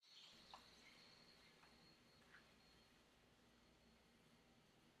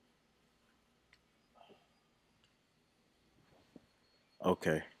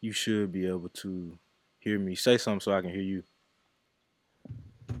Okay, you should be able to hear me. Say something so I can hear you.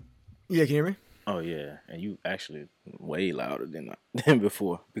 Yeah, can you hear me? Oh yeah, and you actually way louder than than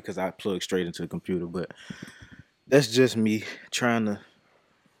before because I plugged straight into the computer. But that's just me trying to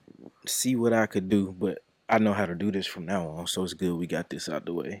see what I could do. But I know how to do this from now on, so it's good we got this out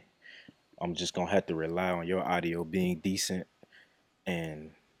the way. I'm just gonna have to rely on your audio being decent,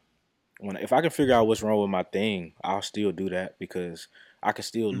 and when if I can figure out what's wrong with my thing, I'll still do that because I can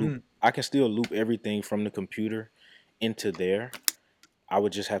still loop. Hmm. I can still loop everything from the computer into there. I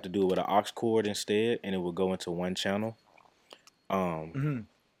would just have to do it with an aux cord instead, and it would go into one channel. Um, Hmm.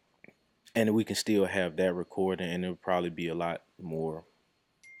 and we can still have that recording, and it'll probably be a lot more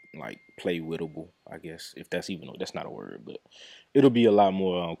like play wittable, I guess, if that's not a word, but it'll be a lot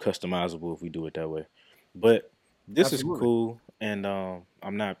more customizable if we do it that way. But this is Absolutely. cool, and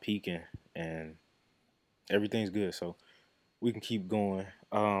I'm not peaking, and everything's good, so we can keep going.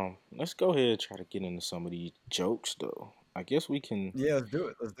 Let's go ahead and try to get into some of these jokes, though. I guess we can. Yeah, let's do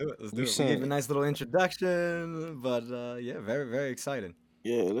it. Let's do it. Let's You do it. We gave a sent, nice little introduction, but yeah, very, very exciting.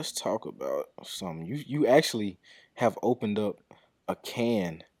 yeah. Let's talk about some. You actually have opened up a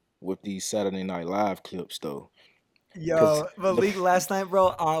can with these Saturday Night Live clips, though, because Yo, the Malik, last night, bro,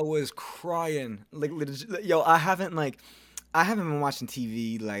 I was crying. Yo, I haven't been watching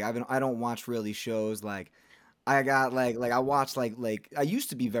TV. I don't watch really shows. I got I watched I used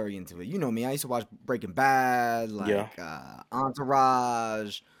to be very into it. You know me. I used to watch Breaking Bad, yeah.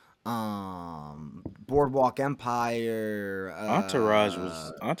 Entourage, Boardwalk Empire. Entourage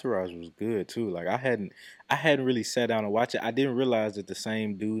was good too. Like I hadn't really sat down and watched it. I didn't realize that the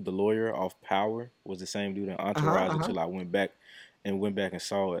same dude, the lawyer off Power, was the same dude in Uh huh. Entourage Uh huh. until I went back and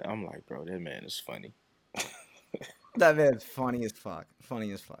saw it. I'm like, bro, that man is funny. That man's funny as fuck.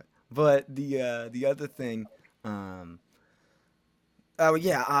 Funny as fuck. But the other thing, um, oh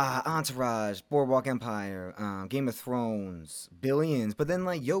yeah, Entourage, Boardwalk Empire, Game of Thrones, Billions. But then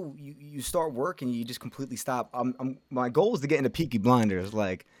you start work and you just completely stop. My goal is to get into Peaky Blinders.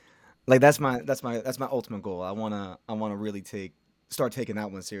 That's my ultimate goal. I wanna really start taking that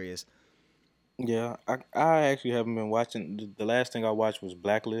one serious. Yeah, I actually haven't been watching. The last thing I watched was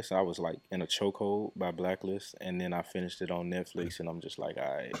Blacklist. I was like in a chokehold by Blacklist, and then I finished it on Netflix, and I'm just like,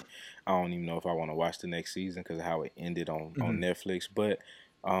 I don't even know if I want to watch the next season because of how it ended on Hmm. Netflix. But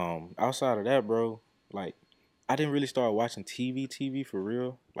outside of that, bro, like I didn't really start watching TV for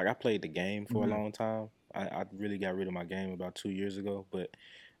real. Like I played the game for a Hmm. long time. I really got rid of my game about 2 years ago, but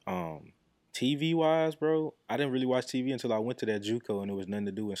um, TV wise, bro, I didn't really watch TV until I went to that JUCO and there was nothing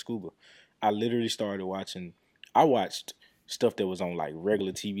to do in Scuba. I literally started watching. I watched stuff that was on like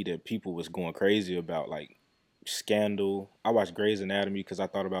regular TV that people was going crazy about, like Scandal. I watched Grey's Anatomy because I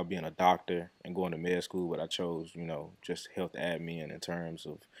thought about being a doctor and going to med school, but I chose, just health admin in terms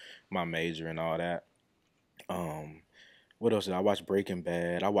of my major and all that. Um, what else did I watch? Breaking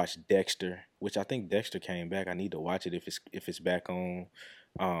Bad. I watched Dexter, which I think Dexter came back. I need to watch it if it's back on.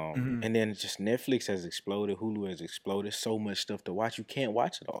 Hmm. And then just Netflix has exploded. Hulu has exploded. So much stuff to watch. You can't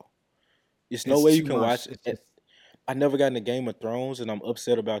watch it all. There's no It's way you too can much. watch It's it. just I never got into Game of Thrones, and I'm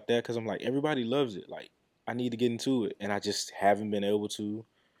upset about that because I'm like everybody loves it. Like I need to get into it, and I just haven't been able to.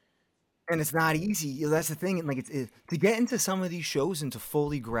 And it's not easy. That's the thing. To get into some of these shows and to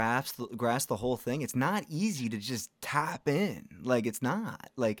fully grasp the whole thing. It's not easy to just tap in. It's not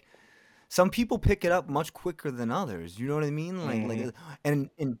some people pick it up much quicker than others. You know what I mean?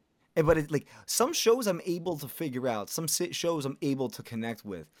 Hmm. But it's like some shows I'm able to figure out. Some shows I'm able to connect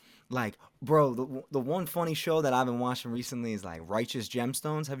with. Like, bro, the one funny show that I've been watching recently is like Righteous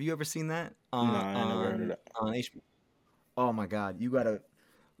Gemstones. Have you ever seen that No, I ain't never heard of that. on HBO? Oh my God, you gotta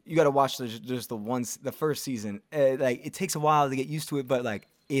watch just the first season. It takes a while to get used to it, but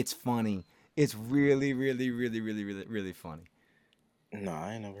it's funny. It's really, really, really, really, really, really funny. No,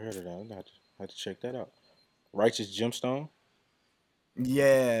 I ain't never heard of that. I have to check that out. Righteous Gemstone.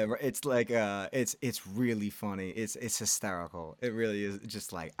 Yeah, it's really funny. It's hysterical. It really is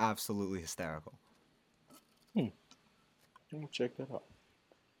just absolutely hysterical. Hmm. I'm gonna check that out.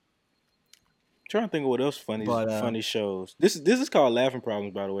 Trying to think of what else But funny shows. This is called Laughing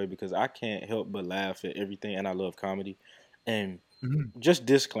Problems, by the way, because I can't help but laugh at everything, and I love comedy. And mhm. just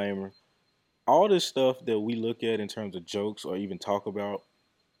disclaimer: all this stuff that we look at in terms of jokes, or even talk about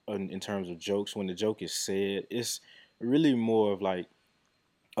in terms of jokes, when the joke is said, it's really more of like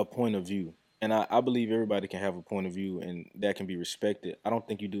a point of view. And I believe everybody can have a point of view, and that can be respected. I don't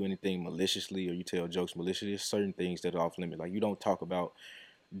think you do anything maliciously or you tell jokes maliciously. There's certain things that are off limit. Like you don't talk about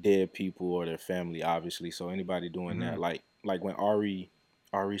dead people or their family, obviously. So anybody doing that, Mhm. like when Ari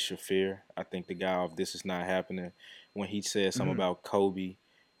Shafir, I think the guy of This Is Not Happening, when he said something Hmm. about Kobe.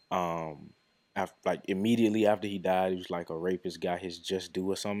 After, like immediately after he died, he was like a rapist got his just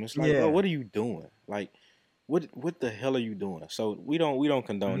due or something. It's like, bro, Yeah. what are you doing? Like, what the hell are you doing? So we don't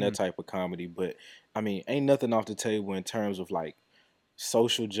condone that Hmm. type of comedy, but I mean, ain't nothing off the table in terms of like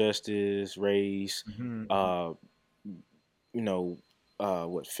social justice, race, Hmm. uh, you know,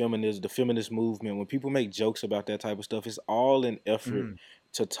 what feminism, the feminist movement. When people make jokes about that type of stuff, it's all an effort Hmm.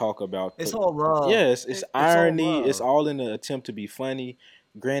 to talk about It's the. all love. Yes, it's It's all irony. It's love. all in the attempt to be funny.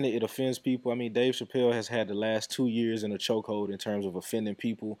 Granted, it offends people. I mean, Dave Chappelle has had the last 2 years in a chokehold in terms of offending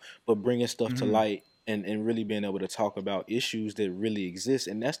people, but bringing stuff to Hmm. light and really being able to talk about issues that really exist.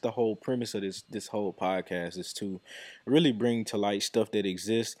 And that's the whole premise of this whole podcast, is to really bring to light stuff that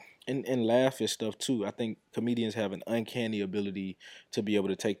exists and laugh at stuff too. I think comedians have an uncanny ability to be able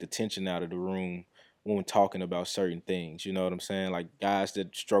to take the tension out of the room when talking about certain things. You know what I'm saying? Like guys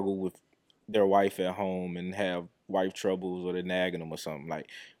that struggle with their wife at home and have wife troubles, or they're nagging them or something. Like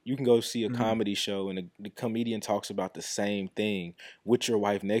you can go see a Hmm. comedy show and the comedian talks about the same thing with your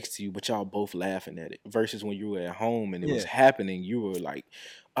wife next to you, but y'all both laughing at it. Versus when you were at home and it was Yeah. happening, you were like,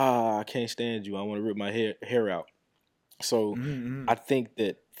 I can't stand you. I want to rip my hair out. So Hmm. I think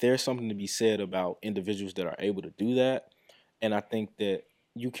that there's something to be said about individuals that are able to do that. And I think that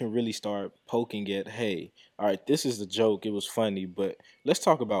you can really start poking at, hey, all right, this is the joke. It was funny, but let's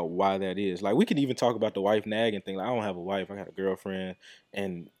talk about why that is. Like we could even talk about the wife nagging thing. Like I don't have a wife, I got a girlfriend,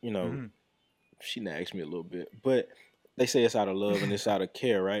 and Hmm. she nags me a little bit. But they say it's out of love and it's out of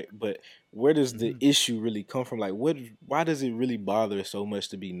care, right? But where does the Hmm. issue really come from? Like why does it really bother us so much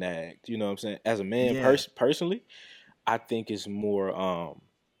to be nagged? You know what I'm saying? As a man Yeah. personally, I think it's more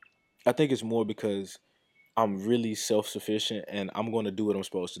I think it's more because I'm really self sufficient and I'm gonna do what I'm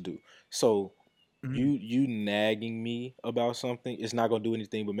supposed to do. So Hmm. you nagging me about something, it's not gonna do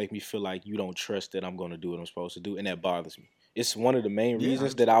anything but make me feel like you don't trust that I'm gonna do what I'm supposed to do, and that bothers me. It's one of the main Yeah.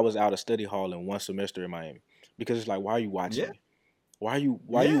 reasons that 100%. I was out of study hall in one semester in Miami. Because it's like, why are you watching Yeah. me? Why are you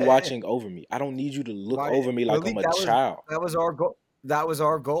Yeah. Yeah. watching over me? I don't need you to look Why, over me like Willie? I'm a That was child. that was our goal. That was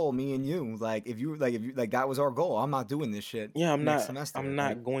our goal, me and you. If you like, that was our goal. I'm not doing this shit Yeah, next I'm semester. Like,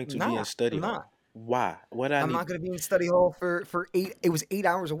 not going to be in nah, study I'm not. hall. Why? What do I I'm need? not gonna be in study hall for eight. It was 8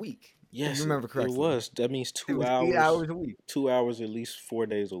 hours a week, if you Yes, remember it correctly. was. That means It two was eight hours, hours a week. 2 hours at least 4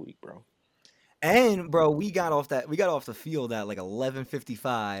 days a week, bro. And bro, we got off the field at like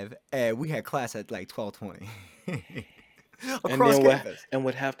 11:55, and we had class at like 12:20 And across then what? campus. And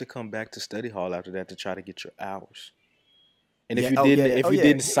would have to come back to study hall after that to try to get your hours. And Yeah. Oh yeah. if Oh you yeah.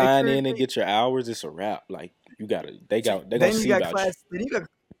 didn't If sign you're in and get your hours, it's a wrap. Like you gotta, so they're gonna then you see got about you. class. Then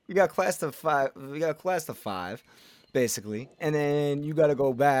you got class to five. We got class to five, basically, and then you got to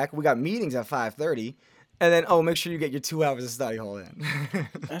go back. We got meetings at 5:30, and then make sure you get your 2 hours of study hall in.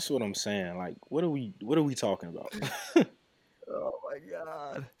 That's what I'm saying. Like, what are we talking about? Oh my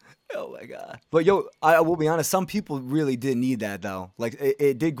god. Oh my god. But yo, I will be honest. Some people really did need that though. Like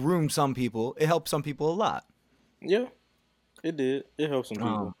it did groom some people. It helped some people a lot. Yeah, it did. It helped some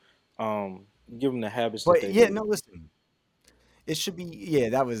Um, people. Um, Give them the habits that but they yeah, no, needed. listen. It should be, yeah,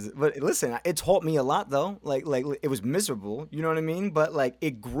 that was, but listen, it taught me a lot though. Like it was miserable, you know what I mean? But like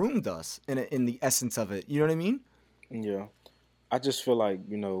it groomed us in the essence of it, you know what I mean? Yeah, I just feel like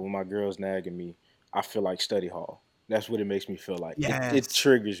when my girl's nagging me, I feel like study hall. That's what it makes me feel like. It Yes.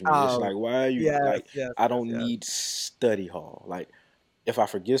 triggers me. It's Oh, like, why are you yes, like? yes, I yes, don't yes. need study hall. Like, if I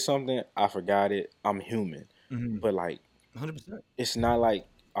forget something, I forgot it. I'm human. Mm-hmm. But like, 100%. it's not like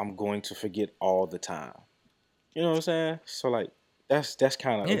I'm going to forget all the time. You know what I'm saying? So like, that's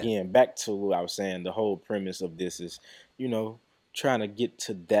kind of, Yeah. again, back to what I was saying. The whole premise of this is, you know, trying to get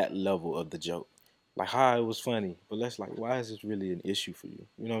to that level of the joke. Like how it was funny, but let's like, why is this really an issue for you?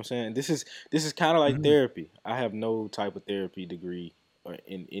 You know what I'm saying? This is kind of like Hmm. therapy. I have no type of therapy degree or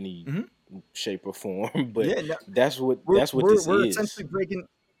in any Hmm. shape or form, but Yeah, no, that's what this we're is. essentially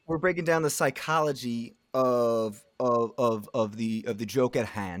breaking down the psychology of the joke at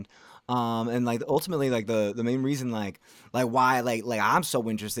hand, and like ultimately like the main reason like why like I'm so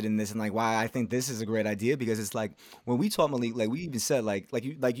interested in this and like why I think this is a great idea because it's like when we talk Malik, like we even said like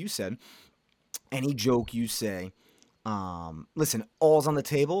you said, any joke you say, listen, all's on the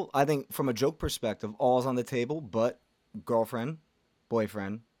table. I think from a joke perspective, all's on the table, but girlfriend,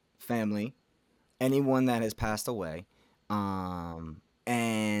 boyfriend, family, anyone that has passed away,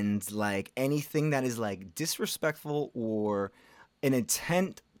 and like anything that is like disrespectful or an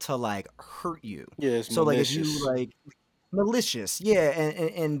intent to like hurt you. Yeah, it's So like if you malicious. like malicious, yeah,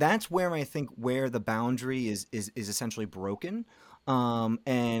 and that's where I think where the boundary is essentially broken.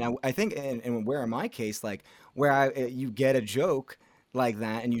 And I think and where in my case like where you get a joke like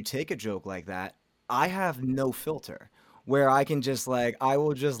that and you take a joke like that, I have no filter where I can just like I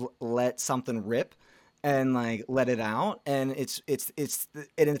will just let something rip and like let it out, and and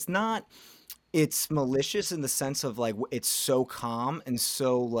it's not it's malicious in the sense of like it's so calm and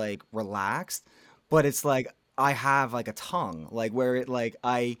so like relaxed, but it's like I have like a tongue like where it like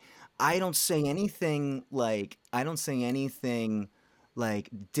I don't say anything like I don't say anything like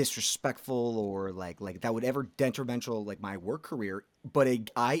disrespectful or like that would ever detrimental like my work career. But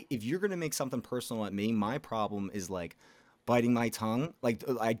I if you're gonna make something personal at me, my problem is like biting my tongue. Like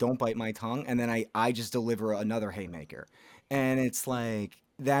I don't bite my tongue, and then I just deliver another haymaker, and it's like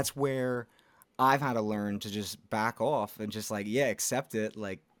that's where I've had to learn to just back off and just like yeah accept it,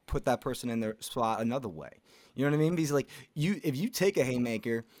 like put that person in their spot another way. You know what I mean? Because like you if you take a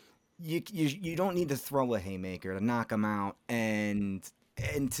haymaker you don't need to throw a haymaker to knock them out and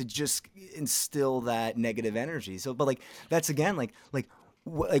to just instill that negative energy. So, but like that's again like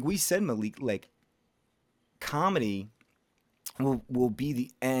we said, Malik, like comedy will be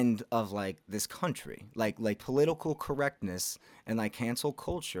the end of like this country, like political correctness and like cancel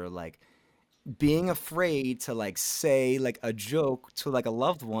culture, like being afraid to like say like a joke to like a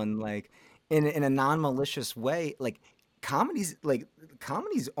loved one like in a non-malicious way like comedy's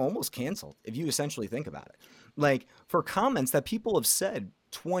almost canceled if you essentially think about it like for comments that people have said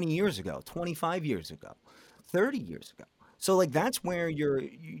 20 years ago 25 years ago 30 years ago so like that's where you're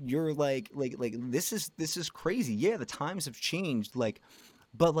like this is crazy yeah the times have changed like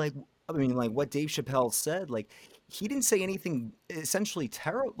but like I mean like what Dave Chappelle said like he didn't say anything essentially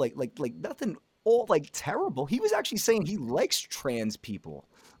terrible like nothing all like terrible. He was actually saying he likes trans people.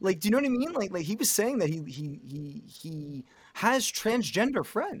 Like, do you know what I mean? Like he was saying that he has transgender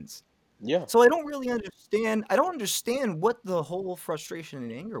friends. Yeah. So I don't really understand. I don't understand what the whole frustration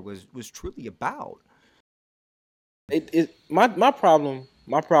and anger was truly about. My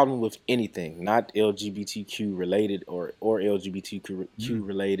problem with anything not LGBTQ related or LGBTQ Mm.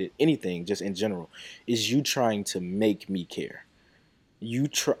 related anything just in general is you trying to make me care. Yeah,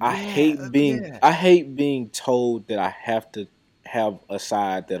 yeah. I hate being told that I have to have a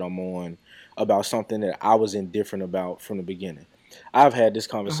side that I'm on about something that I was indifferent about from the beginning. I've had this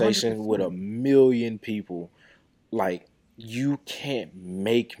A hundred conversation with a percent. million people. Like, you can't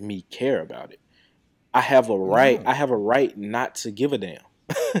make me care about it. I No. have a right not to give a damn.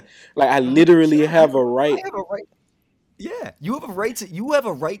 Like, I A hundred literally percent. have a I right. have a right. Yeah, you have a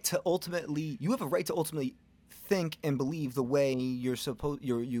right to ultimately think and believe the way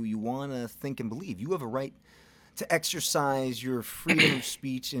you want to think and believe. You have a right to exercise your freedom of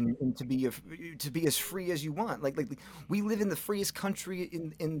speech and to be as free as you want. Like we live in the freest country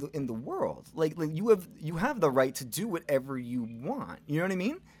in the world. Like you have the right to do whatever you want. You know what I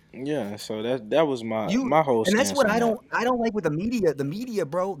mean? Yeah, so that was my You my whole and that's stance what on that. I don't like with the media. The media,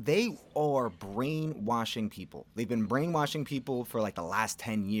 bro, they are brainwashing people. They've been brainwashing people for like the last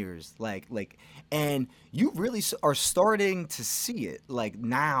 10 years. And you really are starting to see it like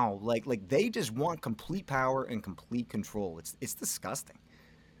now. Like they just want complete power and complete control. It's disgusting.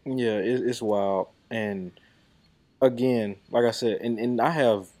 Yeah, it's wild. And again, like I said, and I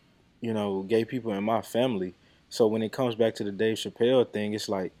have, gay people in my family. So when it comes back to the Dave Chappelle thing, it's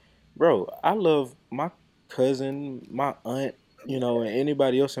like, bro, I love my cousin, my aunt, and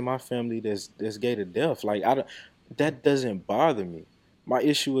anybody else in my family that's gay to death. Like, I don't, that doesn't bother me. My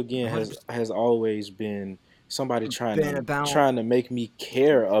issue again has 100% has always been somebody trying been to about trying to make me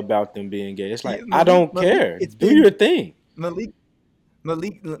care about them being gay. It's yeah, like, I don't Malik. care. It's Do been your thing. Malik.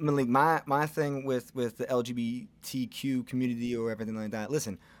 Malik, my thing with the LGBTQ community or everything like that.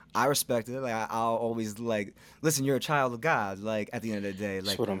 Listen, I respect it. Like I'll always like listen. You're a child of God. Like at the end of the day, That's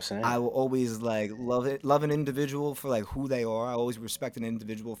like what I'm saying. I will always like love an individual for like who they are. I always respect an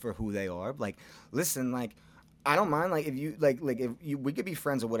individual for who they are. Like listen, like I don't mind like if you like if you we could be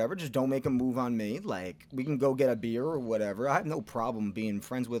friends or whatever. Just don't make a move on me. Like we can go get a beer or whatever. I have no problem being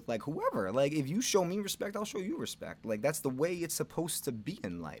friends with like whoever. Like if you show me respect, I'll show you respect. Like that's the way it's supposed to be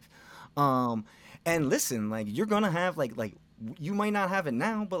in life. Um, and listen, like you're gonna have you might not have it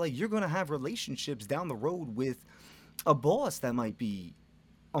now, but like you're gonna have relationships down the road with a boss that might be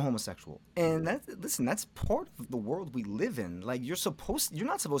a homosexual. And that listen, that's part of the world we live in. Like you're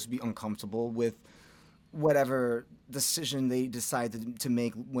not supposed to be uncomfortable with whatever decision they decide to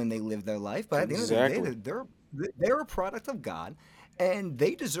make when they live their life. But at the end of the day, Exactly. they're a product of God, and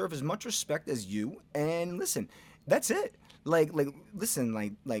they deserve as much respect as you. And listen, that's it. like listen,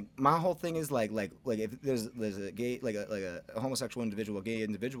 like my whole thing is like if there's a gay like a homosexual individual, a gay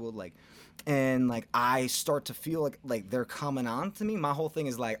individual, like, and like I start to feel like they're coming on to me. My whole thing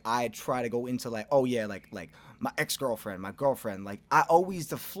is like I try to go into like, oh yeah, like my ex-girlfriend, my girlfriend, like I always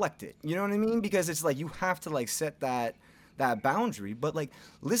deflect it. You know what I mean? Because it's like you have to like set that boundary. But like,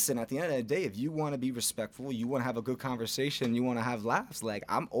 listen, at the end of the day, if you want to be respectful, you want to have a good conversation, you want to have laughs, like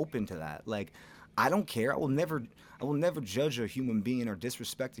I'm open to that. Like, I don't care. I will never judge a human being or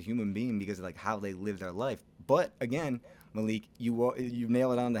disrespect a human being because of like how they live their life. But again, Malik, you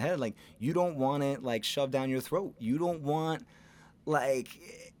nail it on the head. Like you don't want it like shoved down your throat. You don't want like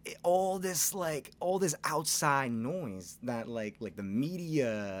all this outside noise that like the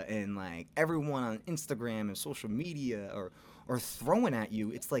media and like everyone on Instagram and social media or throwing at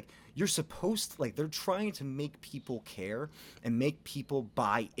you. It's like you're supposed to, like they're trying to make people care and make people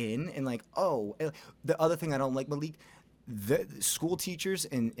buy in and like, oh, the other thing I don't like, Malik, the school teachers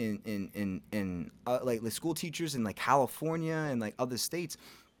in like the school teachers in like California and like other states,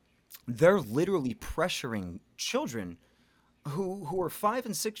 they're literally pressuring children who are 5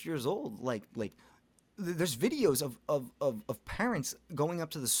 and 6 years old. Like there's videos of parents going up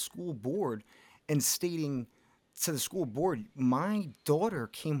to the school board and stating to the school board, my daughter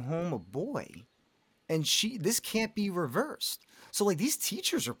came home a boy, and she this can't be reversed. So like these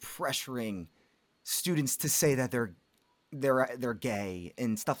teachers are pressuring students to say that they're gay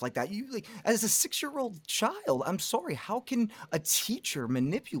and stuff like that. You like as a 6-year-old child, I'm sorry, how can a teacher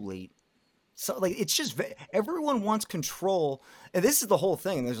manipulate? So like it's just everyone wants control, and this is the whole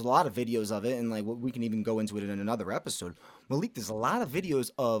thing. There's a lot of videos of it, and like we can even go into it in another episode. Malik, there's a lot of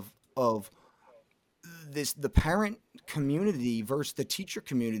videos of this the parent community versus the teacher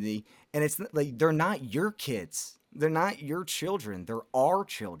community, and it's like they're not your kids, they're not your children, they're our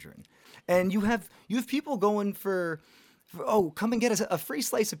children, and you have people going for oh, come and get us a free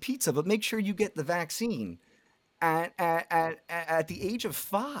slice of pizza, but make sure you get the vaccine at the age of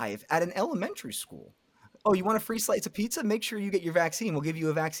 5 at an elementary school. Oh, you want a free slice of pizza? Make sure you get your vaccine. We'll give you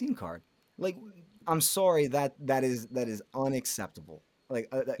a vaccine card. Like, I'm sorry, that is unacceptable. Like,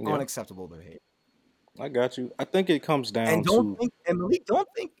 Yeah, unacceptable behavior. I got you. I think it comes And down to Malik,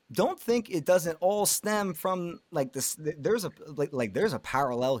 don't think it doesn't all stem from like this. There's a there's a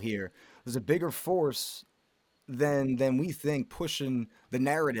parallel here. There's a bigger force than we think pushing the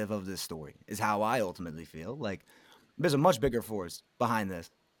narrative of this story. Is how I ultimately feel. Like, there's a much bigger force behind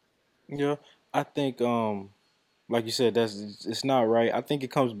this. yeah. I think like you said, it's not right. I think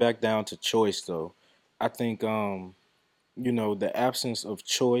it comes back down to choice though. I think the absence of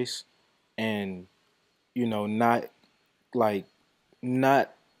choice and not like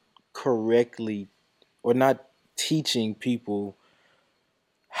not correctly or not teaching people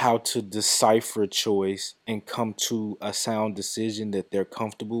how to decipher choice and come to a sound decision that they're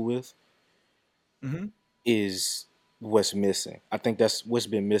comfortable with Hmm. is what's missing. I think that's what's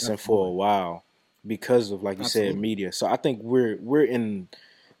been missing for a Absolutely. while because of, like you said, Absolutely. media. So I think we're in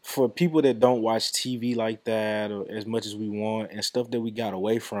for people that don't watch TV like that or as much as we want and stuff that we got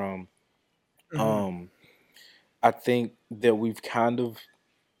away from. Hmm. Um, I think that we've kind of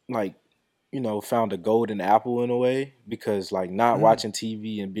like found a golden apple in a way because like not Hmm. watching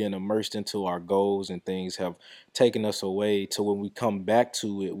TV and being immersed into our goals and things have taken us away to when we come back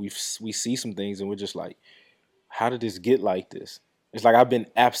to it we see some things and we're just like, how did this get like this? It's like I've been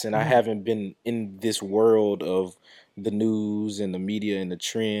absent. I Hmm. haven't been in this world of the news and the media and the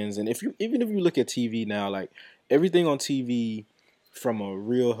trends. And if you even if you look at TV now, like everything on TV from a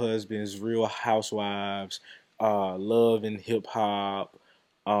Real Husbands, Real Housewives, Love and Hip Hop,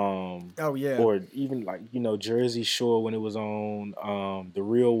 um, Oh yeah, or even like Jersey Shore when it was on, The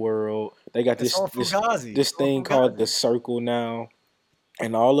Real World. They got it's this all this Fugazi. this It's all thing called The Fugazi. Circle now,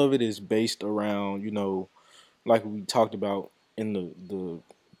 and all of it is based around like we talked about in the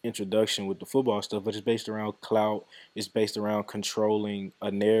introduction with the football stuff, but it's based around clout. It's based around controlling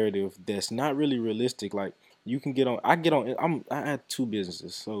a narrative that's not really realistic. Like you can get on. I get on. I had two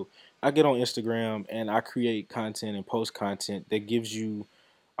businesses, so I get on Instagram and I create content and post content that gives you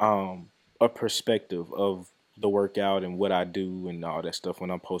um, a perspective of the workout and what I do and all that stuff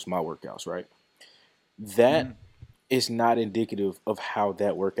when I post my workouts. Right, that Hmm. is not indicative of how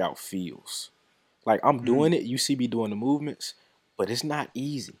that workout feels. Like I'm Hmm. doing it, you see me doing the movements, but it's not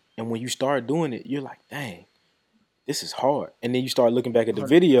easy. And when you start doing it, you're like, dang, this is hard. And then you start looking back at the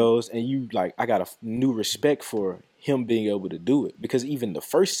 100%. videos and you like, I got a new respect for him being able to do it. Because even the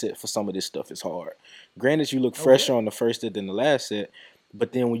first set for some of this stuff is hard. Granted, you look Oh yeah. fresher on the first set than the last set.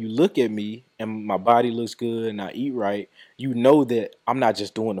 But then when you look at me and my body looks good and I eat right, you know that I'm not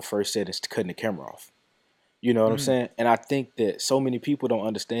just doing the first set and cutting the camera off. You know what I'm Mhm. saying? And I think that so many people don't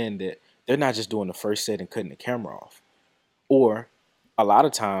understand that they're not just doing the first set and cutting the camera off. Or a lot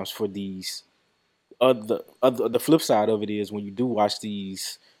of times for these other the flip side of it is when you do watch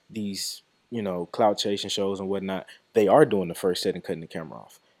these clout chasing shows and whatnot, they are doing the first set and cutting the camera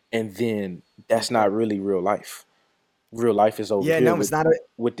off, and then Yes, that's not sir. really real life. Real life is over Yeah, here no, it's not a.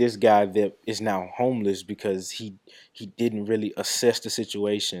 with this guy that is now homeless because he didn't really assess the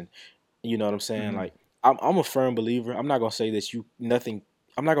situation. You know what I'm saying? Mhm. Like I'm a firm believer. I'm not gonna say that you nothing.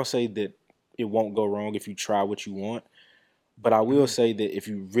 I'm not gonna say that it won't go wrong if you try what you want. But I will Mhm. say that if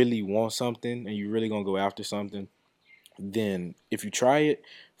you really want something and you really gonna go after something, then if you try it,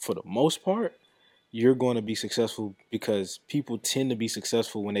 for the most part, you're going to be successful because people tend to be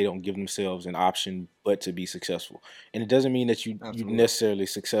successful when they don't give themselves an option but to be successful. And it doesn't mean that you Absolutely. necessarily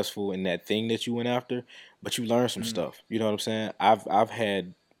successful in that thing that you went after, but you learn some Mhm. stuff. You know what I'm saying? I've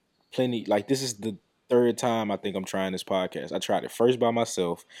had plenty, like this is the third time I think I'm trying this podcast. I tried it first by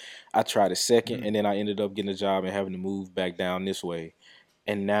myself. I tried it second Mhm. and then I ended up getting a job and having to move back down this way.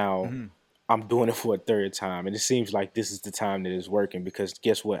 And now Mhm. I'm doing it for a third time, and it seems like this is the time that it's working because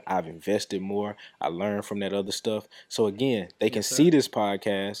guess what? I've invested more. I learned from that other stuff. So again, they can Yes, sir. see this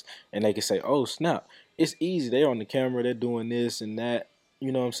podcast and they can say, "Oh snap, it's easy. They're on the camera. They're doing this and that."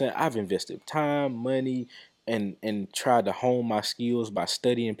 You know what I'm saying? I've invested time, money, and tried to hone my skills by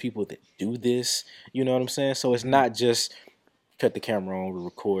studying people that do this. You know what I'm saying? So it's Mhm. not just cut the camera on, we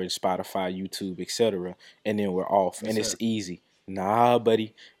record Spotify, YouTube, etc., and then we're off, Yes, and it's sir. easy. Nah,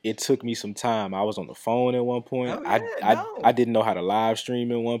 buddy, it took me some time. I was on the phone at one point. Oh I yeah, I I no. didn't know how to live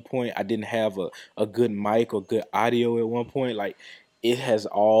stream at one point. I didn't have a good mic or good audio at one point. Like it has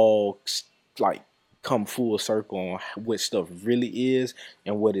all like come full circle on what stuff really is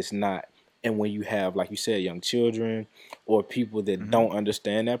and what it's not. And when you have, like you said, young children or people that Mhm. don't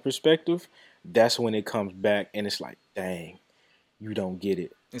understand that perspective, that's when it comes back and it's like, dang, you don't get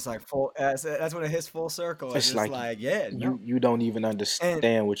it. It's like full. That's when it hits full circle. It's It's just like like, yeah, you no. you don't even And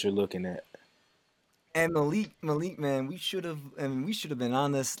understand what you're looking at. And Malik, man, we should have been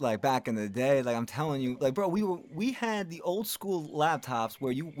on this like back in the day. Like I'm telling you, like bro, we had the old school laptops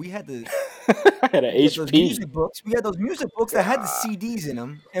where we had to I had an get those HP. music books. We had those music books that had the God. CDs in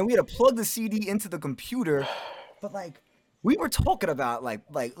them, and we had to plug the CD into the computer. But like we were talking about like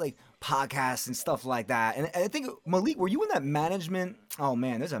podcasts and stuff like that. And I think Malik, were you in that management? Oh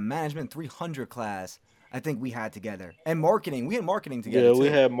man, there's a management 300 class I think we had together, and marketing. We had marketing together Yeah, we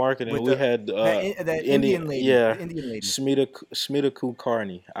too had marketing. with We had that Indian. Indian lady, Yeah, the Indian lady. Smita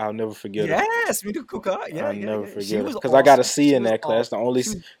Kulkarni. I'll never forget her. Yes, Mitu Kuka. Yeah, I'll yeah, never yeah. She forget her was because I got a awesome. C She in was that class. awesome. She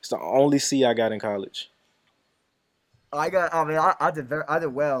was. It's the only C I got in college. I got. I mean, I did very. I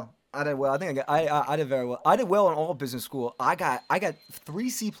did well. I did well. I think I got. I did very well. I did well in all business school. I got three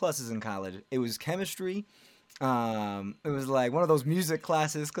C pluses in college. It was chemistry. It was like one of those music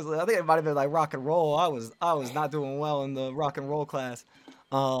classes because I think it might have been like rock and roll. I was not doing well in the rock and roll class.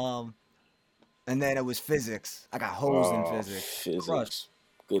 Um, and then it was physics. I got hosed in physics. Crushed. Physics.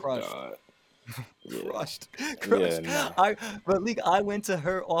 Good Crushed. God. Yeah. Crushed, Yeah. crushed. Nah. But Leak, I went to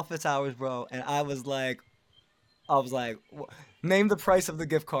her office hours, bro, and I was like, name the price of the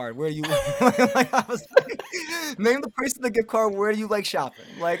gift card. Where you like? I was like, name the price of the gift card. Where do you like shopping?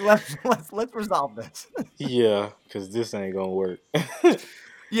 Like, let's resolve this. Yeah, because this ain't gonna work.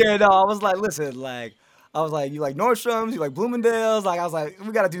 Yeah, no, I was like, listen, like, I was like, you like Nordstrom's, you like Bloomingdale's, like, I was like,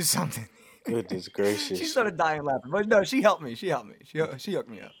 we gotta do something. Goodness She gracious. started dying laughing, but no, she helped me. She helped me. She hooked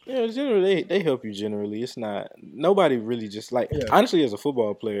me up. Yeah, generally they help you generally. It's not nobody really just like Yeah. honestly as a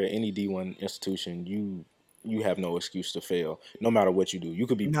football player, any D1 institution, you have no excuse to fail. No matter what you do. You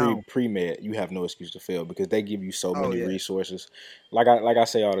could be No. pre med, you have no excuse to fail because they give you so Oh many yeah. resources. Like I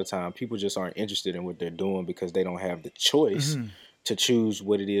say all the time, people just aren't interested in what they're doing because they don't have the choice Hmm. to choose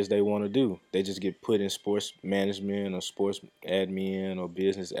what it is they want to do. They just get put in sports management or sports admin or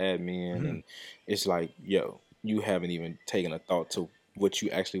business admin Hmm. and it's like, yo, you haven't even taken a thought to what you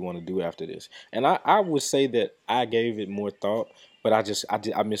actually want to do after this. And I would say that I gave it more thought, but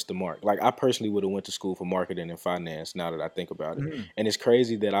I missed the mark. Like I personally would have went to school for marketing and finance now that I think about it. Hmm. And it's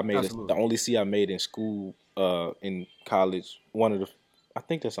crazy that the Absolutely. only C I made in school in college, one of the I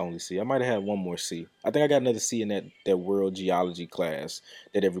think that's only C. I might have had one more C. I think I got another C in that world geology class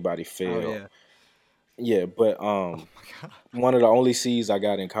that everybody Oh failed. yeah. Yeah, but Oh my god. one of the only C's I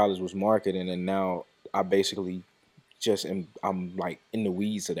got in college was marketing, and now I basically I'm like in the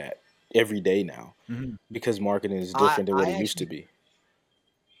weeds of that every day now Hmm. because marketing is I different than what I it used to actually be.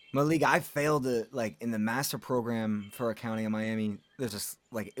 Malik, I failed it like in the master program for accounting in Miami. There's just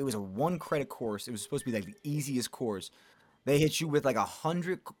like it was a one credit course. It was supposed to be like the easiest course. They hit you with like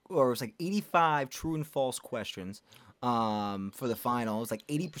 100 or it was like 85 true and false questions for the final. It was like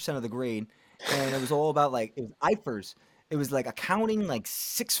 80% of the grade. And it was all about like, it was IFRS. It was like accounting like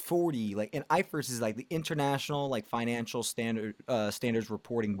 640. Like, and IFRS is like the International like Financial Standards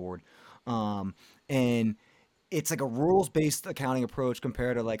Reporting Board. Um, and it's like a rules based accounting approach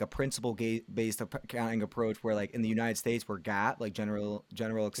compared to like a principle based accounting approach where like in the United States we're GAAP, like general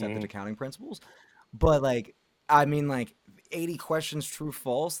accepted Hmm. accounting principles. But like, I mean, like 80 questions, true,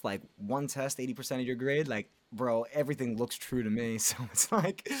 false, like one test, 80% of your grade, like, bro, everything looks true to me. So it's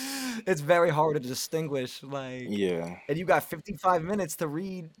like, it's very hard to distinguish. Like, Yeah, and you got 55 minutes to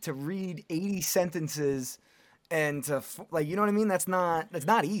read 80 sentences and like, you know what I mean? That's not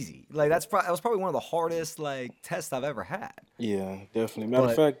easy. Like, that was probably one of the hardest like tests I've ever had. yeah, definitely. Matter of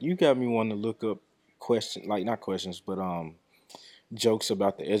But fact, you got me wanting to look up question, like not questions, but jokes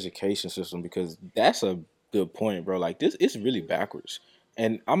about the education system because that's a good point, bro. Like this, it's really backwards,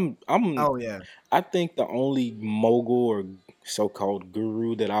 and oh yeah. I think the only mogul or so-called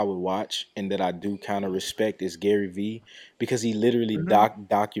guru that I would watch and that I do kind of respect is Gary Vee because he literally Hmm.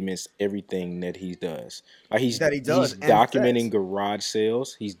 documents everything that he does. Like That he he's does and documenting says. garage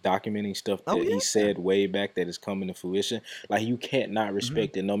sales. He's documenting stuff Oh that he yeah. said way back that is coming to fruition. Like you can't not Hmm.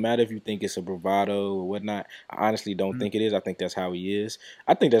 respect it, no matter if you think it's a bravado or whatnot. I honestly don't Hmm. think it is. I think that's how he is.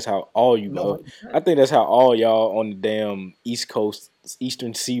 I think that's how all you No, go. I 100%. think that's how all y'all on the damn East Coast,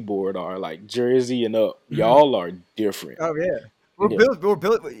 Eastern Seaboard are like Jersey and up. Hmm. Y'all are different. Oh yeah. We're Yeah, built. We're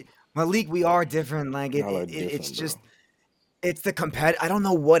built. Malik, we are different. Like y'all are it's different, bro. just it's the I don't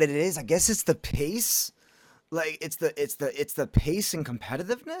know what it is. I guess it's the pace. Like it's the pace and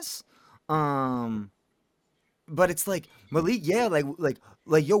competitiveness. Um, but it's like Malik, yeah, like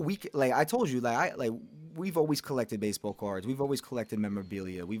yo, like I told you, we've always collected baseball cards. We've always collected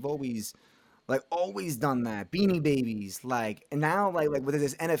memorabilia. We've always done that. Beanie Babies, like, and now like with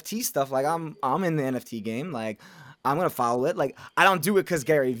this NFT stuff, like I'm in the NFT game. Like I'm gonna follow it. Like I don't do it because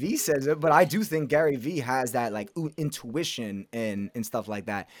Gary Vee says it, but I do think Gary Vee has that like intuition and stuff like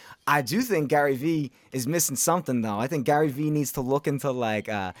that. I do think Gary Vee is missing something though. I think Gary Vee needs to look into like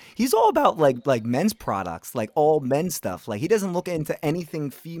he's all about like men's products, like all men's stuff. Like he doesn't look into anything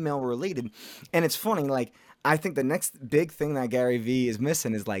female related. And it's funny, like I think the next big thing that Gary Vee is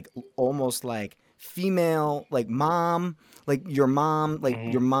missing is like almost like female like mom, like your mom, like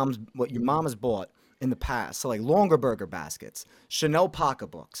Hmm. your mom's what your mom has bought in the past. So like longer burger baskets, Chanel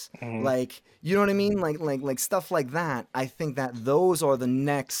pocketbooks, Hmm. like you know what I mean, like stuff like that. I think that those are the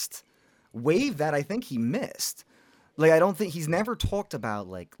next wave that I think he missed. Like I don't think he's never talked about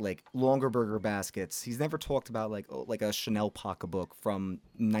like longer burger baskets. He's never talked about like a Chanel pocketbook from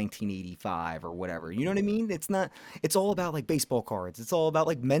 1985 or whatever. You know what I mean? It's not. It's all about like baseball cards. It's all about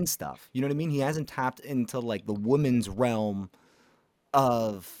like men's stuff. You know what I mean? He hasn't tapped into like the women's realm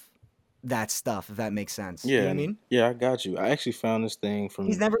of that stuff. If that makes sense. You know Yeah, what I and mean? yeah, I got you. I actually found this thing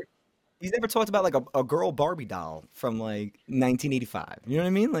He's from. never he's never talked about like a girl Barbie doll from like 1985. You know what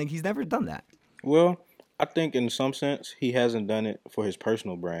I mean? Like he's never done that. Well, I think in some sense he hasn't done it for his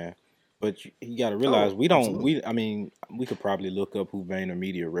personal brand, but you got to realize Oh, we don't. absolutely. We I mean we could probably look up who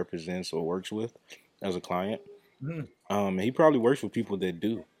VaynerMedia represents or works with as a client. Mhm. He probably works with people that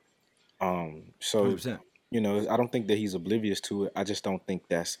do. So 100%. I don't think that he's oblivious to it. I just don't think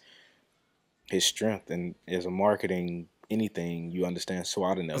that's his strength. And as a marketing anything, you understand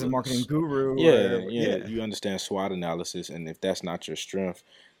SWOT As a marketing analysis. guru Yeah, or yeah, yeah. you understand SWOT analysis, and if that's not your strength,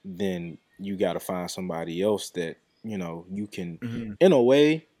 then you got to find somebody else that you can, Mhm. in a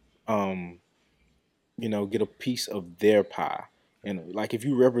way, um, get a piece of their pie. And like if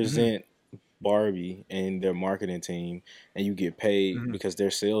you Mhm. represent Barbie and their marketing team, and you get paid Mhm. because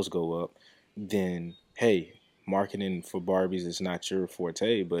their sales go up, then hey, marketing for Barbies is not your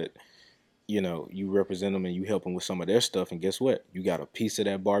forte, but you represent them and you help them with some of their stuff, and guess what? You got a piece of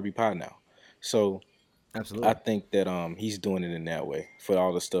that Barbie pie now. So I Absolutely. think that he's doing it in that way for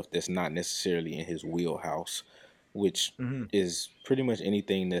all the stuff that's not necessarily in his wheelhouse, which Mhm. is pretty much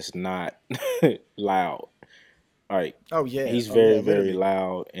anything that's not loud. Like Oh, yeah. he's Oh, yeah, very very literally.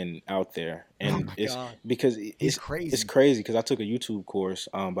 loud and out there, Oh and my it's god. because He's it's crazy. crazy because I took a YouTube course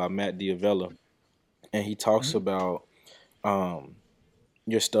by Matt Diavella, and he talks Mhm. about um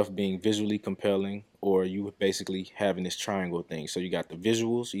your stuff being visually compelling, or you basically having this triangle thing. So you got the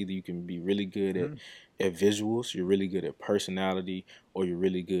visuals. Either you can be really good Mhm. at visuals, you're really good at personality, or you're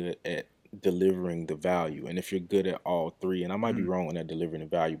really good at delivering the value. And if you're good at all three, and I might be Mhm. wrong on that delivering the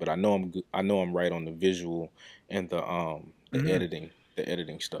value, but I know I'm good, I know I'm right on the visual and the Mhm.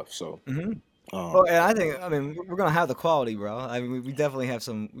 editing stuff. So Mhm. Well, Um, and I mean, we're gonna have the quality, bro. I mean, we definitely have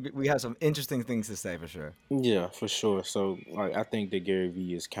we have some interesting things to say for sure. yeah, for sure. So like I think that Gary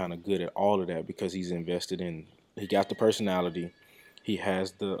Vee is kind of good at all of that because he's invested in. He got the personality, he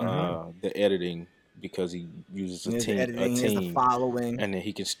has Hmm. the editing because he uses He has the a editing, he has the team, following. and then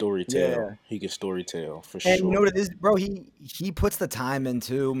he can story tell. Yeah. He can story tell for And you know sure. what it is, bro? He puts the time in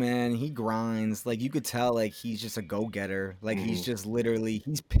too, man. He grinds. Like you could tell, like he's just a go getter. Like he's Hmm. just literally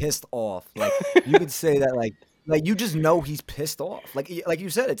he's pissed off. Like you could say that, like you just know he's pissed off. Like you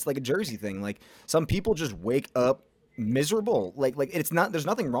said, it's like a Jersey thing. Like some people just wake up miserable. Like it's not. There's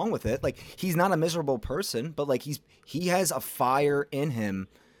nothing wrong with it. Like he's not a miserable person, but like he has a fire in him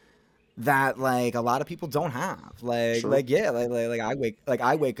that like a lot of people don't have. True. Yeah, like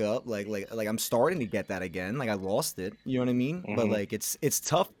I wake up like I'm starting to get that again. Like I lost it, you know what I mean? But Hmm. like it's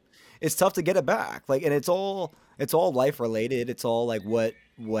tough. It's tough to get it back. Like and it's all life related. It's all like what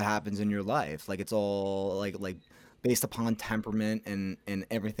happens in your life. Like it's all like based upon temperament and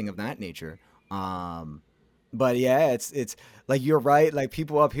everything of that nature. Um but yeah, it's like you're right. Like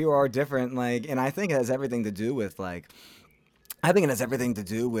people up here are different. Like and I think it has everything to do with like I think it has everything to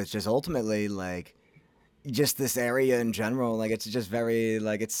do with just ultimately like just this area in general. Like it's just very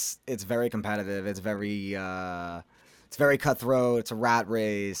like it's very competitive. It's very cutthroat. It's a rat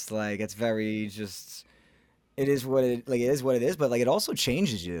race. Like it's very just it is what it is what it is. But like it also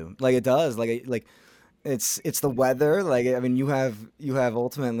changes you. Like it does. Like it's the weather. Like I mean, you have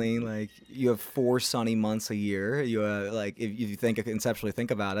ultimately like you have 4 sunny months a year. You like if you think conceptually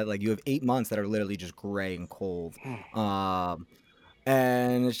think about it, like you have 8 months that are literally just gray and cold. Um,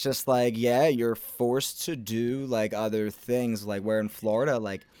 and it's just like, yeah, you're forced to do like other things. Like where in Florida,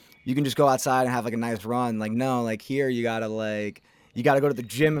 like you can just go outside and have like a nice run. Like no, like here you gotta go to the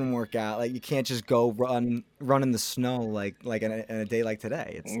gym and work out. Like you can't just go run in the snow like in a day like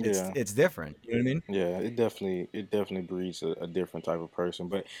today. Yeah. It's different. You know what I mean? Yeah, it definitely breeds a different type of person.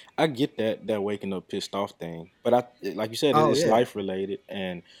 But I get that waking up pissed off thing. But like you said, Oh it's yeah. life related,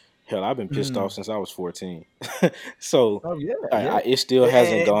 and hell, I've been pissed off Mhm. since I was 14. So Oh yeah, yeah. it still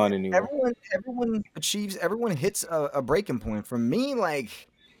hasn't And gone anywhere. everyone hits a breaking point. For me, like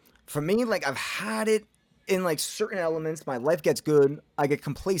I've had it in like certain elements. My life gets good. I get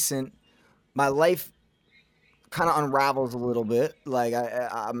complacent. My life kind of unravels a little bit. Like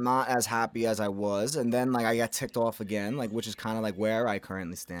I'm not as happy as I was, and then like I get ticked off again. Like which is kind of like where I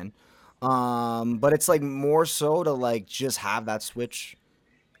currently stand. But it's like more so to like just have that switch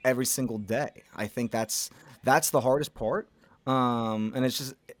every single day. I think that's the hardest part. And it's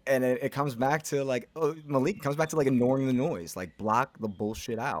just and it comes back to like Malik it comes back to like ignoring the noise, like block the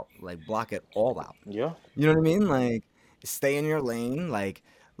bullshit out, like block it all out. Yeah. You know what I mean? Like stay in your lane, like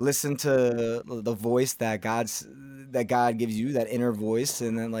listen to the voice that God gives you, that inner voice,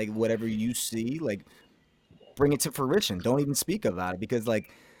 and then like whatever you see, like bring it to fruition. Don't even speak about it because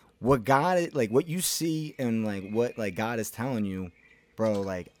like like what you see and like what like God is telling you, bro,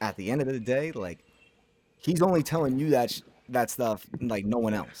 like at the end of the day, like he's only telling you that stuff like no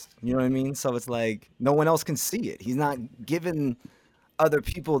one else. You know what I mean? So it's like no one else can see it. He's not giving other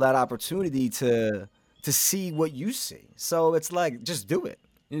people that opportunity to see what you see. So it's like just do it.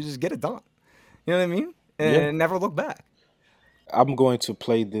 You just get it done. You know what I mean? Yeah. And never look back. I'm going to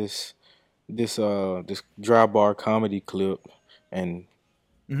play this dry bar comedy clip and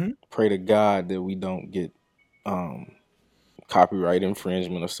Hmm. pray to God that we don't get um copyright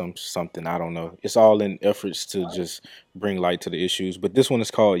infringement or something. I don't know. It's all in efforts to just bring light to the issues. But this one is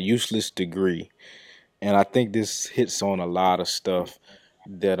called Useless Degree. And I think this hits on a lot of stuff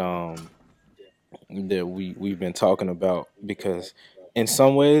that that we've been talking about because in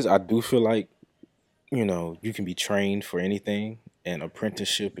some ways I do feel like, you can be trained for anything and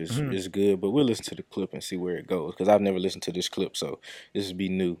apprenticeship Hmm. is good, but we'll listen to the clip and see where it goes because I've never listened to this clip, so this would be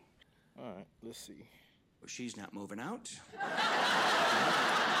new. All right, let's see. She's not moving out.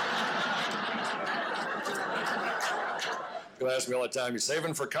 You ask me all the time, you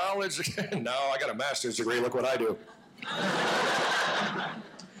saving for college? No, I got a master's degree. Look what I do.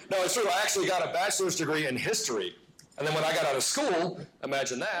 No, it's true. I actually got a bachelor's degree in history. And then when I got out of school,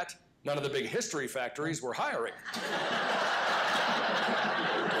 imagine that, none of the big history factories were hiring.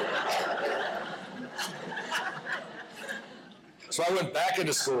 So I went back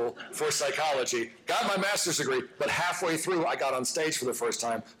into school for psychology, got my master's degree, but halfway through I got on stage for the first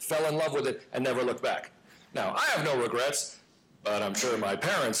time, fell in love with it, and never looked back. Now, I have no regrets, but I'm sure my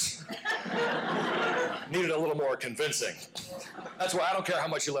parents needed a little more convincing. That's why I don't care how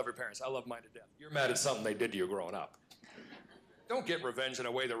much you love your parents. I love mine to death. You're mad at something they did to you growing up. Don't get revenge in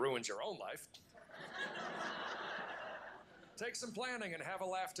a way that ruins your own life. Take some planning and have a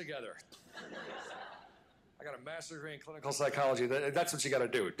laugh together. I got a master's degree in clinical psychology. That's what you got to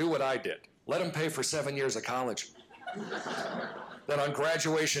do. Do what I did. Let them pay for 7 years of college. Then on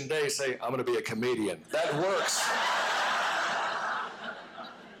graduation day, say, I'm going to be a comedian. That works.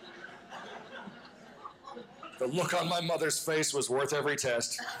 The look on my mother's face was worth every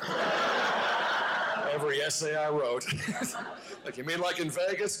test. Every essay I wrote. Like, you mean like in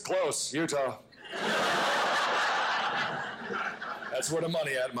Vegas? Close, Utah. That's where the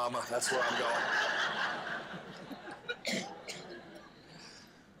money at, Mama. That's where I'm going.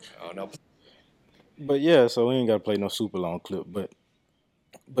 Oh, no. But yeah, so we ain't gotta play no super long clip, but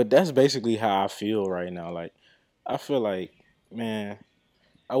that's basically how I feel right now. Like, I feel like, man,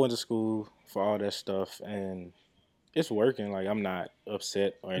 I went to school for all that stuff and it's working. Like, I'm not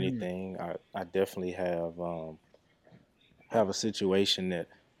upset or anything. I definitely have a situation that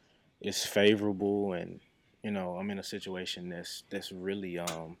is favorable, and I'm in a situation that's really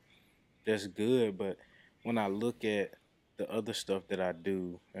that's good. But when I look at the other stuff that I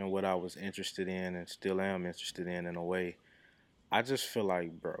do and what I was interested in and still am interested in a way, I just feel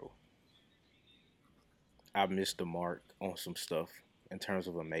like, bro, I missed the mark on some stuff in terms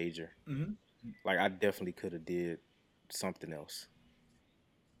of a major. Like, I definitely could have did something else.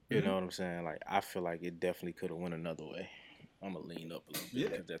 You know what I'm saying? Like, I feel like it definitely could have went another way. I'm gonna lean up a little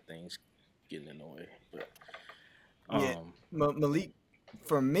bit because that thing's getting in the way. But Malik,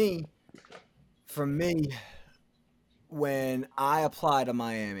 for me, when I applied to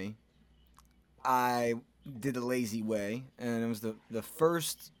Miami, I did the lazy way, and it was the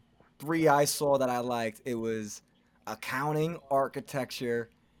first 3 I saw that I liked. It was accounting, architecture,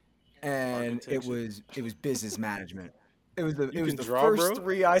 and it was business management. It was the first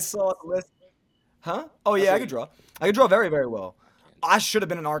 3 I saw on the list. Huh? Oh yeah, I could draw. I could draw very, very well. I should have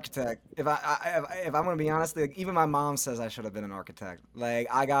been an architect. If I'm gonna be honest, like, even my mom says I should have been an architect. Like,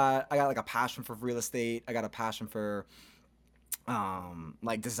 I got like a passion for real estate. I got a passion for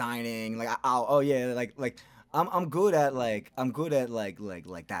like designing. Like, I'm good at like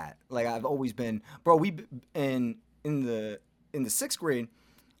that. Like, I've always been, bro. In the 6th grade,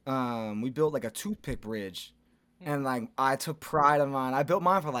 we built like a toothpick bridge. And like, I took pride in mine. I built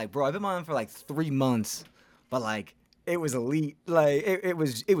mine for like 3 months, but like, it was elite. Like, it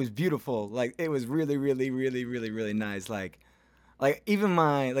was beautiful. Like, it was really, really, really, really, really nice. Like even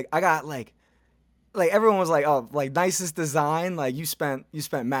my, like, I got like everyone was like, oh, like, nicest design. Like, you spent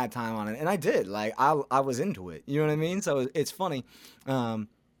mad time on it, and I did. Like, I was into it. You know what I mean? So it's funny,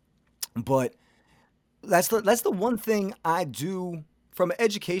 but that's the one thing I do from an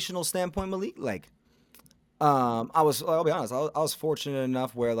educational standpoint, Malik. Like, I'll be honest, I was fortunate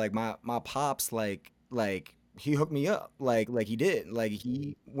enough where like my pops like he hooked me up like he did. Like,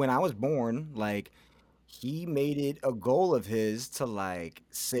 when I was born, like, he made it a goal of his to like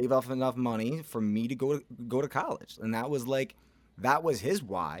save up enough money for me to go to college. And that was his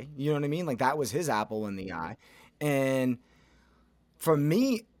why. You know what I mean? Like, that was his apple in the eye. And for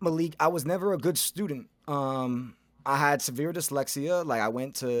me, Malik, I was never a good student. I had severe dyslexia. Like, I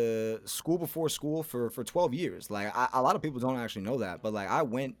went to school before school for 12 years. Like, a lot of people don't actually know that, but like, I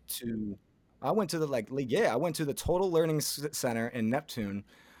went to the I went to the Total Learning Center in Neptune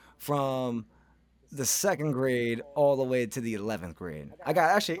from the 2nd grade all the way to the 11th grade.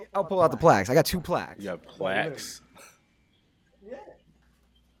 I'll pull out the plaques. I got 2 plaques. you got plaques.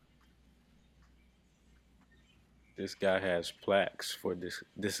 This guy has plaques for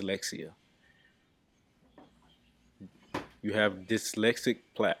dyslexia. You have dyslexic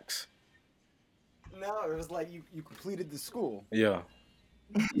plaques. No, it was like you completed the school. Yeah.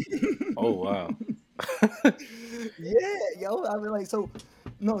 Oh, wow. Yeah, yo. I mean, like, so,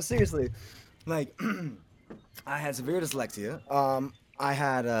 no, seriously. Like, I had severe dyslexia.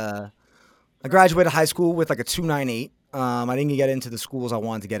 I graduated high school with like a 2.98. I didn't get into the schools I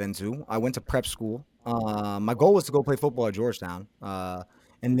wanted to get into. I went to prep school. My goal was to go play football at Georgetown.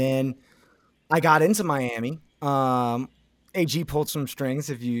 And then I got into Miami. AG pulled some strings,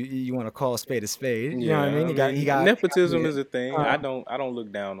 if you want to call a spade a spade. You know what I mean? He got nepotism is a thing. I don't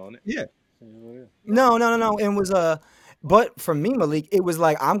look down on it. Yeah. No. It was but for me, Malik, it was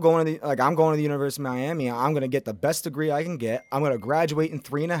like, I'm going to the University of Miami. I'm gonna get the best degree I can get. I'm gonna graduate in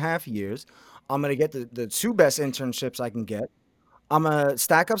 3.5 years. I'm gonna get the 2 best internships I can get. I'm gonna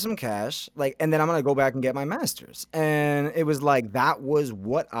stack up some cash, like, and then I'm gonna go back and get my master's. And it was like, that was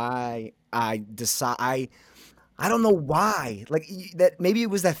what I decided. I don't know why. Like, that maybe it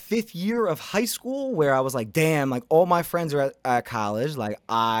was that 5th year of high school where I was like, damn, like, all my friends are at college. Like,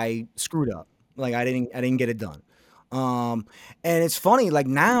 I screwed up. Like, I didn't get it done. And it's funny, like,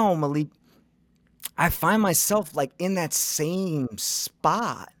 now, Malik, I find myself like in that same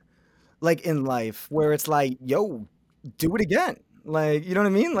spot, like in life, where it's like, yo, do it again. Like, you know what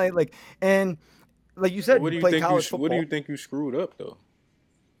I mean? And like you But said, you play college what do you football. think you screwed up though?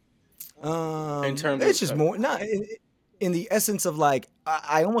 In terms It's of just more not in the essence of like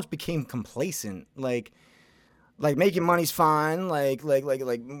I almost became complacent. Like making money's fine. Like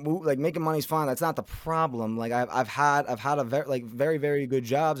making money's fine. That's not the problem. Like I've had a very good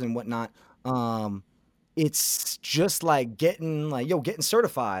jobs and whatnot. Um, it's just like getting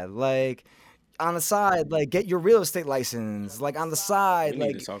certified. Like on the side, like get your real estate license. Like on the we side,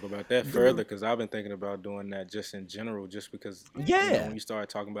 need to like talk about that further because I've been thinking about doing that just in general, just because when yeah, you start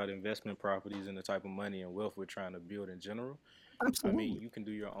talking about investment properties and the type of money and wealth we're trying to build in general, I mean, absolutely, you can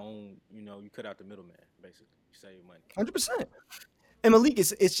do your own. You cut out the middleman basically. You save money. 100%. And Malik,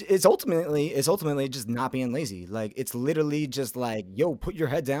 it's ultimately just not being lazy. Like it's literally just like, yo, put your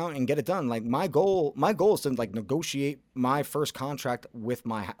head down and get it done. Like my goal is to like negotiate my first contract with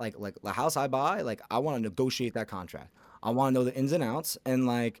like the house I buy. Like I want to negotiate that contract. I want to know the ins and outs, and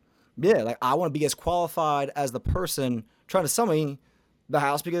like yeah, like I want to be as qualified as the person trying to sell me the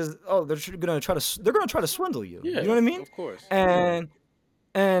house because they're gonna try to swindle you. You know Yeah, what I mean? of course.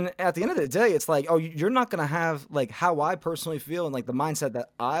 And at the end of the day, it's like, oh, you're not gonna have like how I personally feel and like the mindset that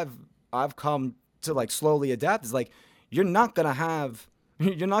I've come to like slowly adapt is like you're not gonna have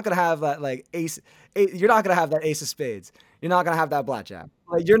you're not gonna have that like you're not gonna have that ace of spades. You're not gonna have that blackjack.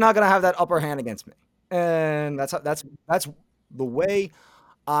 Like you're not gonna have that upper hand against me. And that's the way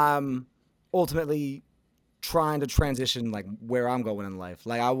I'm ultimately trying to transition like where I'm going in life.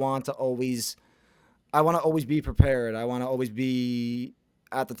 Like I want to always be prepared. I want to always be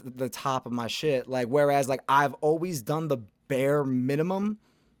at the top of my shit. Like whereas like I've always done the bare minimum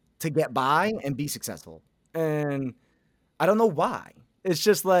to get by and be successful. And I don't know why. It's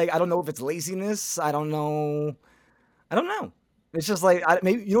just like I don't know if it's laziness. I don't know. I don't know. It's just like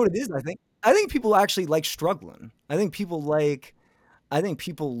maybe you know what it is. I think people actually like struggling. I think people like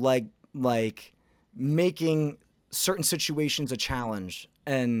like making certain situations a challenge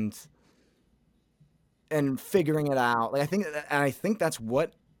and figuring it out. Like I think that's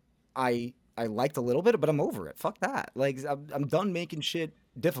what I liked a little bit, but I'm over it. Fuck that. Like I'm done making shit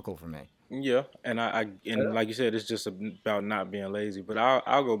difficult for me. Yeah, and like you said, it's just about not being lazy. But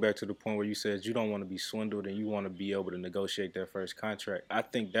I'll go back to the point where you said you don't want to be swindled and you want to be able to negotiate that first contract. I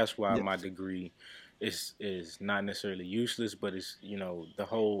think that's why my Yes. degree is not necessarily useless, but it's the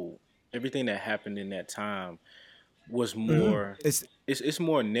whole everything that happened in that time was more It's it's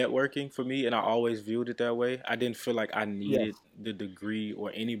more networking for me, and I always viewed it that way. I didn't feel like I yeah. needed the degree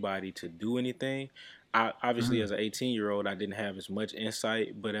or anybody to do anything. I obviously Mhm. as an 18-year-old I didn't have as much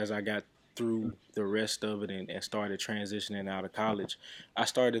insight, but as I got through the rest of it and started transitioning out of college, I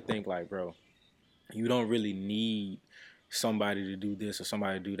started to think like, bro, you don't really need somebody to do this or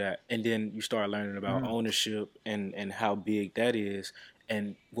somebody to do that, and then you start learning about Mhm. ownership and how big that is.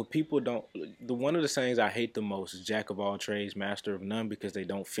 And what people don't, the one of the sayings I hate the most is jack of all trades, master of none, because they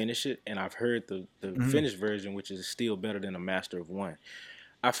don't finish it. And I've heard the Mhm. finished version, which is still better than a master of one.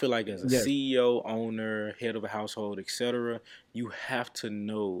 I feel like as a Yes. CEO, owner, head of a household, etc., you have to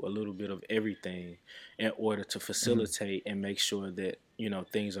know a little bit of everything in order to Mhm. facilitate and make sure that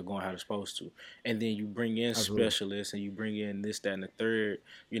things are going how they're supposed to. And then you bring in Absolutely. specialists and you bring in this, that, and the third.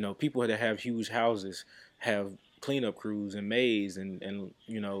 People that have huge houses have cleanup crews and maids and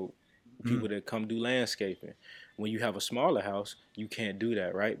Mhm. people that come do landscaping. When you have a smaller house, you can't do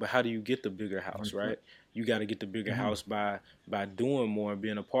that, right? But how do you get the bigger house, 100%. right? You got to get the bigger Mhm. house by doing more and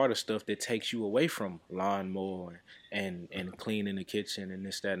being a part of stuff that takes you away from lawn mowing and cleaning the kitchen and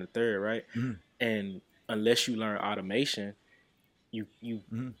this, that, and the third, right? Mhm. And unless you learn automation, you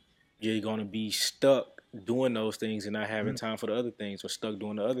Mhm. you're gonna be stuck doing those things and not having Mhm. time for the other things, or stuck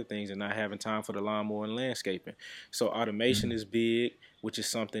doing the other things and not having time for the lawnmower and landscaping. So automation Mhm. is big, which is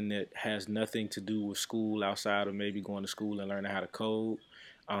something that has nothing to do with school outside of maybe going to school and learning how to code.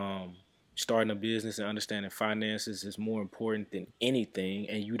 Um, Starting a business and understanding finances is more important than anything,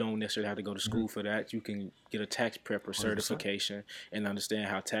 and you don't necessarily have to go to Mhm. school for that. You can get a tax prepper 100%. certification and understand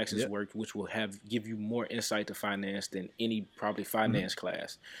how taxes Yep. work, which will give you more insight to finance than any probably Mhm. finance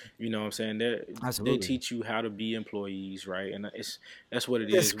class. You know what I'm saying? They Absolutely. teach you how to be employees, right? And that's what it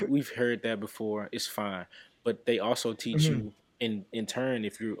It's is. We've heard that before. It's fine, but they also teach mhm. you in turn,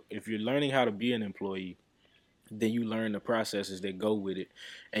 if you're learning how to be an employee, then you learn the processes that go with it,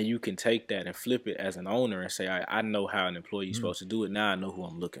 and you can take that and flip it as an owner and say, I know how an employee is Mhm. supposed to do it. Now I know who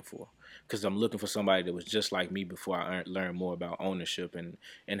I'm looking for, because I'm looking for somebody that was just like me before I learned more about ownership and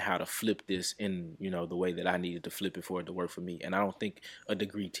how to flip this in the way that I needed to flip it for it to work for me. And I don't think a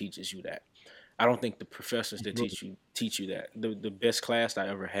degree teaches you that. I don't think the professors that teach you that. The best class I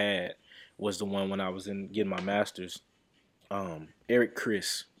ever had was the one when I was in getting my master's. Eric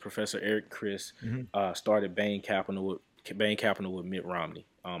Chris, Professor Eric Chris, started Bain Capital with Mitt Romney.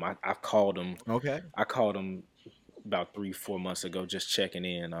 I called him. Okay. I called him about 3-4 months ago, just checking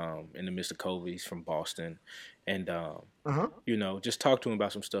in the midst of COVID. He's from Boston, and you know, just talked to him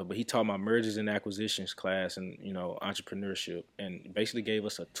about some stuff. But he taught my mergers and acquisitions class, and you know, entrepreneurship, and basically gave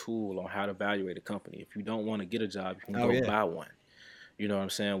us a tool on how to evaluate a company. If you don't want to get a job, you can go buy one. You know what I'm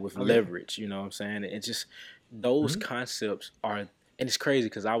saying? With leverage, you know what I'm saying? And just those concepts are, and it's crazy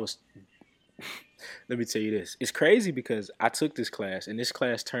because I was. Let me tell you this. It's crazy because I took this class, and this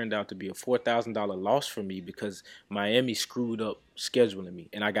class turned out to be a $4,000 loss for me because Miami screwed up scheduling me,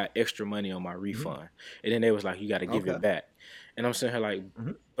 and I got extra money on my refund. And then they was like, you got to give it back. And I'm sitting here like,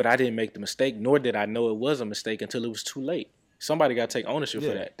 but I didn't make the mistake, nor did I know it was a mistake until it was too late. Somebody got to take ownership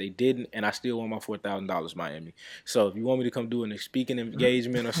for that. They didn't, and I still want my $4,000, Miami. So if you want me to come do a speaking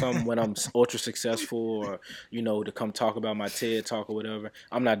engagement or something when I'm ultra successful, or you know, to come talk about my TED talk or whatever,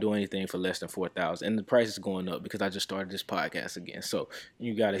 I'm not doing anything for less than $4,000. And the price is going up because I just started this podcast again. So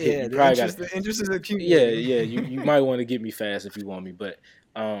you got to hit. Yeah, you probably got the interest is acute. Yeah. You might want to get me fast if you want me, but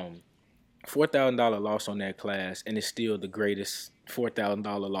 $4,000 loss on that class, and it's still the greatest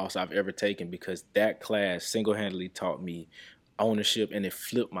 $4,000 loss I've ever taken because that class single-handedly taught me ownership, and it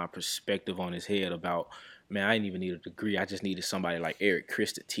flipped my perspective on his head about, man, I didn't even need a degree. I just needed somebody like Eric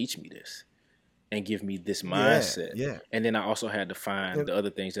Chris to teach me this and give me this mindset. Yeah. And then I also had to find the other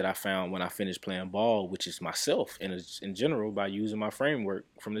things that I found when I finished playing ball, which is myself in general, by using my framework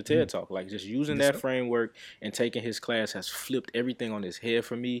from the TED Talk. Like just using that framework and taking his class has flipped everything on his head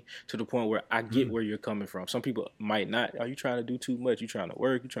for me to the point where I get where you're coming from. Some people might not. Are you trying to do too much? You trying to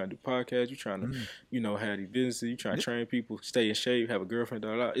work? You trying to do podcasts? You trying to, you know, have these businesses? You trying to train people, stay in shape, have a girlfriend,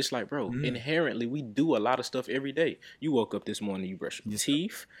 blah, blah. It's like, bro, inherently we do a lot of stuff every day. You woke up this morning, you brush your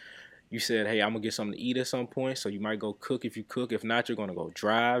teeth. You said, hey, I'm going to get something to eat at some point, so you might go cook if you cook. If not, you're going to go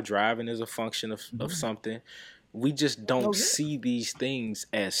drive. Driving is a function of something. We just don't see these things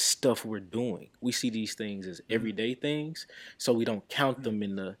as stuff we're doing. We see these things as everyday things, so we don't count them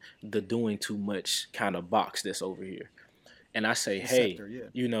in the doing too much kind of box that's over here. And I say, hey,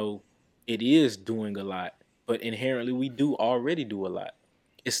 you know, it is doing a lot, but inherently we do already do a lot.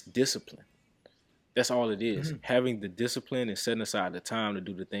 It's discipline. That's all it is. Having the discipline and setting aside the time to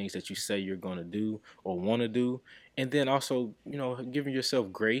do the things that you say you're going to do or want to do. And then also, you know, giving yourself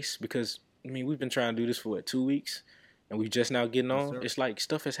grace because, I mean, we've been trying to do this for, 2 weeks? And we're just now getting on. It's like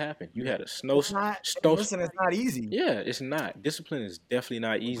stuff has happened. You had a Listen, it's not easy. Yeah, it's not. Discipline is definitely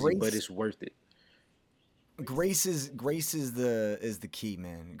not easy, but it's worth it. Grace is the key,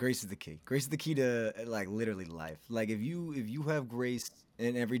 man. Grace is the key. Grace is the key to like literally life. Like if you have grace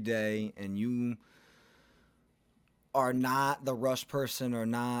in every day and you are not the rush person or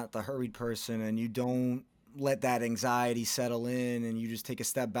not the hurried person, and you don't let that anxiety settle in, and you just take a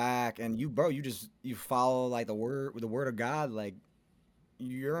step back and you follow like the word of God, like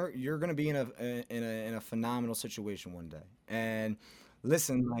you're gonna be in a phenomenal situation one day. And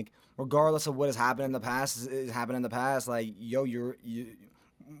listen, like regardless of what has happened in the past, like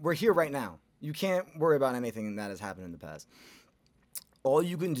we're here right now. You can't worry about anything that has happened in the past. All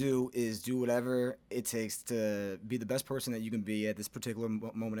you can do is do whatever it takes to be the best person that you can be at this particular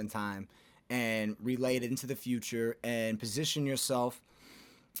moment in time and relay it into the future and position yourself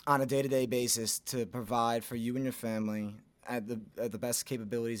on a day-to-day basis to provide for you and your family at the best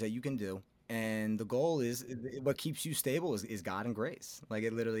capabilities that you can do. And the goal is what keeps you stable is God and grace. Like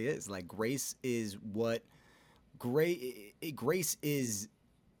it literally is. Like grace is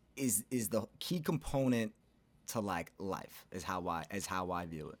the key component to like life is how I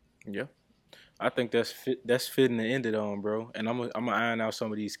view it. Yeah, I think that's fitting to end it on, bro. And I'm gonna iron out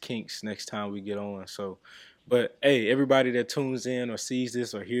some of these kinks next time we get on. So, but hey, everybody that tunes in or sees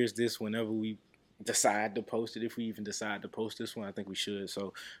this or hears this, whenever we decide to post it, if we even decide to post this one, I think we should.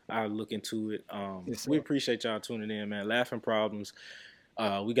 So I'll look into it. We appreciate y'all tuning in, man. Laughing Problems.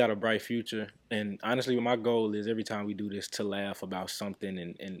 We got a bright future, and honestly, my goal is every time we do this to laugh about something,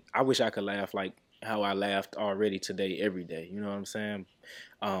 and I wish I could laugh like how I laughed already today, every day. You know what I'm saying?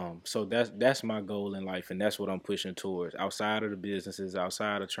 So that's my goal in life, and that's what I'm pushing towards. Outside of the businesses,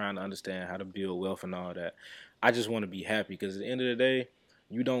 outside of trying to understand how to build wealth and all that, I just want to be happy because at the end of the day,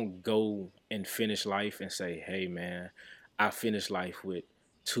 you don't go and finish life and say, hey, man, I finished life with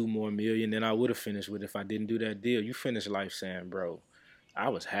 $2 more million than I would have finished with if I didn't do that deal. You finish life saying, bro, I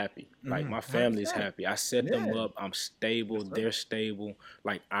was happy. Like my family's happy. I set them up. I'm stable. They're stable.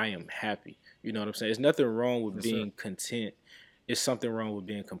 Like I am happy. You know what I'm saying? There's nothing wrong with being content it's something wrong with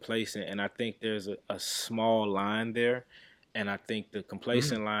being complacent, and I think there's a small line there. And I think the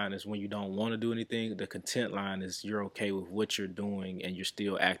complacent line is when you don't want to do anything. The content line is you're okay with what you're doing and you're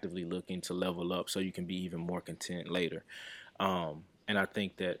still actively looking to level up so you can be even more content later. And I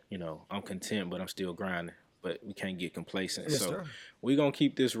think that, I'm content, but I'm still grinding. But we can't get complacent. Yes, So sir. we're going to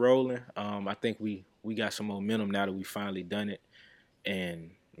keep this rolling. I think we got some momentum now that we finally done it.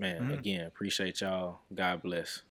 And, man, again, appreciate y'all. God bless.